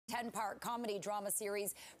10-part comedy drama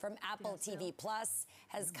series from Apple TV Plus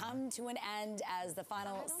has come to an end as the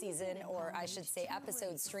final season, or I should say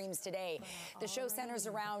episode, streams today. The show centers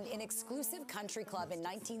around an exclusive country club in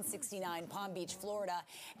 1969 Palm Beach, Florida,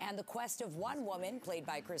 and the quest of one woman, played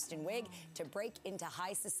by Kristen Wiig, to break into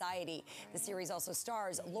high society. The series also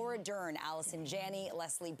stars Laura Dern, Allison Janney,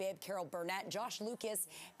 Leslie Bibb, Carol Burnett, Josh Lucas,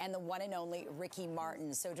 and the one and only Ricky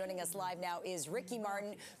Martin. So joining us live now is Ricky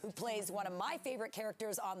Martin, who plays one of my favorite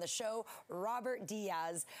characters on the show, Robert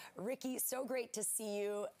Diaz. Ricky, so great to see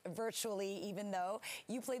you virtually, even though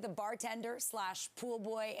you play the bartender / pool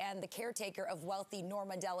boy and the caretaker of wealthy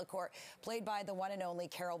Norma Delacourt, played by the one and only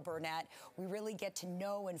Carol Burnett. We really get to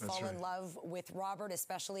know and fall in love with Robert,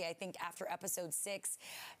 especially, I think, after episode 6.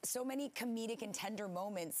 So many comedic and tender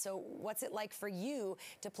moments. So what's it like for you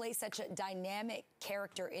to play such a dynamic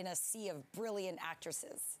character in a sea of brilliant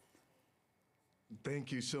actresses?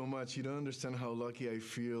 Thank you so much. You don't understand how lucky I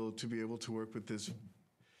feel to be able to work with this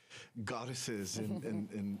goddesses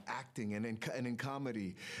in acting and in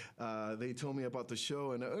comedy. They told me about the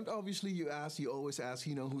show, and obviously you always ask,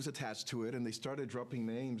 you know, who's attached to it, and they started dropping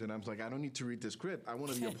names, and I was like, I don't need to read the script. I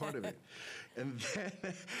want to be a part of it.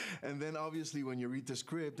 And then obviously when you read the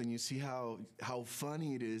script and you see how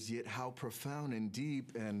funny it is, yet how profound and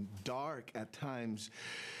deep and dark at times,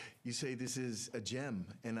 you say this is a gem,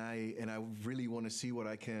 and I really want to see what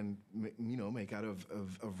I can, you know, make out of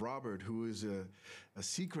Robert, who is a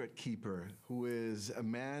secret keeper, who is a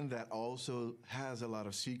man that also has a lot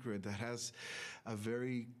of secret, that has a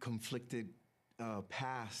very conflicted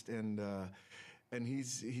past, and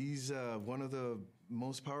he's one of the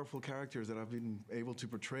most powerful characters that I've been able to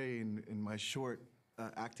portray in my short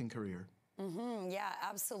acting career. Yeah,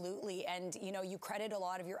 absolutely. And, you know, you credit a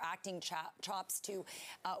lot of your acting chops to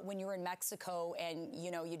when you were in Mexico, and, you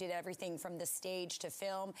know, you did everything from the stage to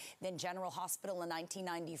film, then General Hospital in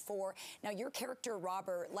 1994. Now, your character,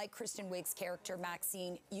 Robert, like Kristen Wiig's character,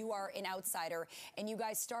 Maxine, you are an outsider, and you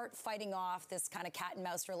guys start fighting off this kind of cat and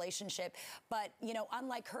mouse relationship. But, you know,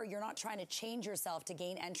 unlike her, you're not trying to change yourself to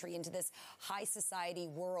gain entry into this high society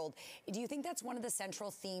world. Do you think that's one of the central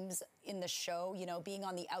themes in the show, you know, being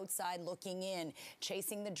on the outside, looking in,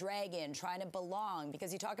 chasing the dragon, trying to belong?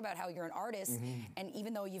 Because you talk about how you're an artist, and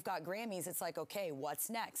even though you've got Grammys, it's like, okay, what's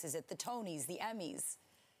next? Is it the Tonys, the Emmys?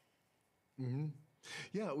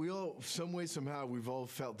 Yeah, we all, some way, somehow, we've all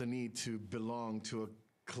felt the need to belong to a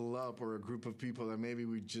club or a group of people that maybe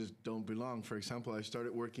we just don't belong. For example, I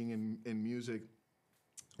started working in music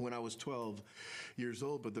when I was 12 years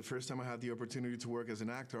old, but the first time I had the opportunity to work as an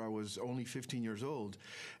actor, I was only 15 years old.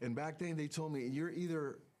 And back then they told me, you're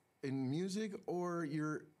either in music or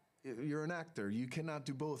you're an actor. You cannot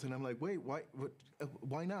do both. And I'm like, wait,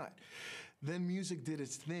 why not? Then music did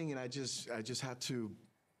its thing, and I just had to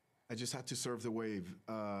surf the wave.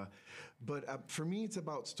 But for me, it's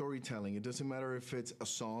about storytelling. It doesn't matter if it's a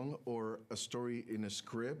song or a story in a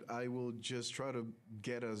script. I will just try to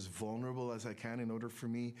get as vulnerable as I can in order for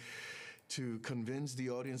me to convince the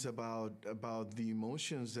audience about the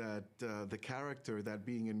emotions that the character, that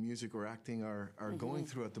being in music or acting, are going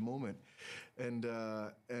through at the moment.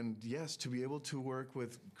 And yes, to be able to work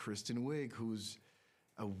with Kristen Wiig, who's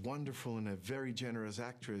a wonderful and a very generous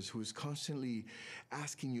actress, who is constantly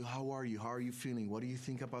asking you, how are you feeling? What do you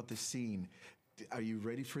think about the scene? Are you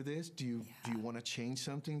ready for this? Do you want to change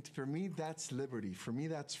something? For me, that's liberty. For me,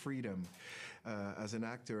 that's freedom as an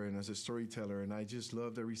actor and as a storyteller, and I just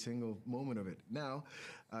loved every single moment of it. Now,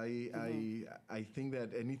 I think that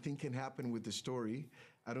anything can happen with the story.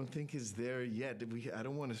 I don't think it's there yet. I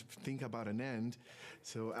don't want to think about an end.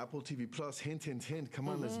 So Apple TV Plus, hint, hint, hint. Come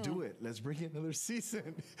on, let's do it. Let's bring in another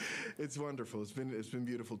season. It's wonderful. It's been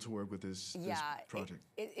beautiful to work with this project.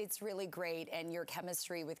 It's really great, and your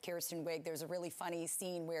chemistry with Kristen Wiig. There's a really funny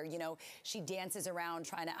scene where, you know, she dances around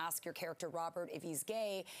trying to ask your character Robert if he's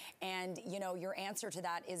gay, and, you know, your answer to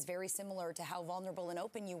that is very similar to how vulnerable and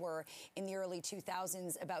open you were in the early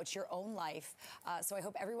 2000s about your own life. So I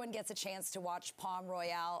hope everyone gets a chance to watch Palm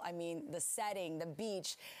Royale. I mean, the setting, the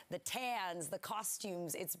beach, the tans, the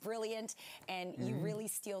costumes, it's brilliant, and you really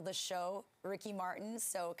steal the show, Ricky Martin,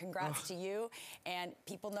 so congrats to you. And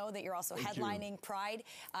people know that you're also headlining Pride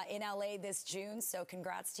in LA this June, so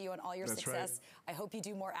congrats to you on all your success. I hope you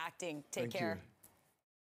do more acting. Take care.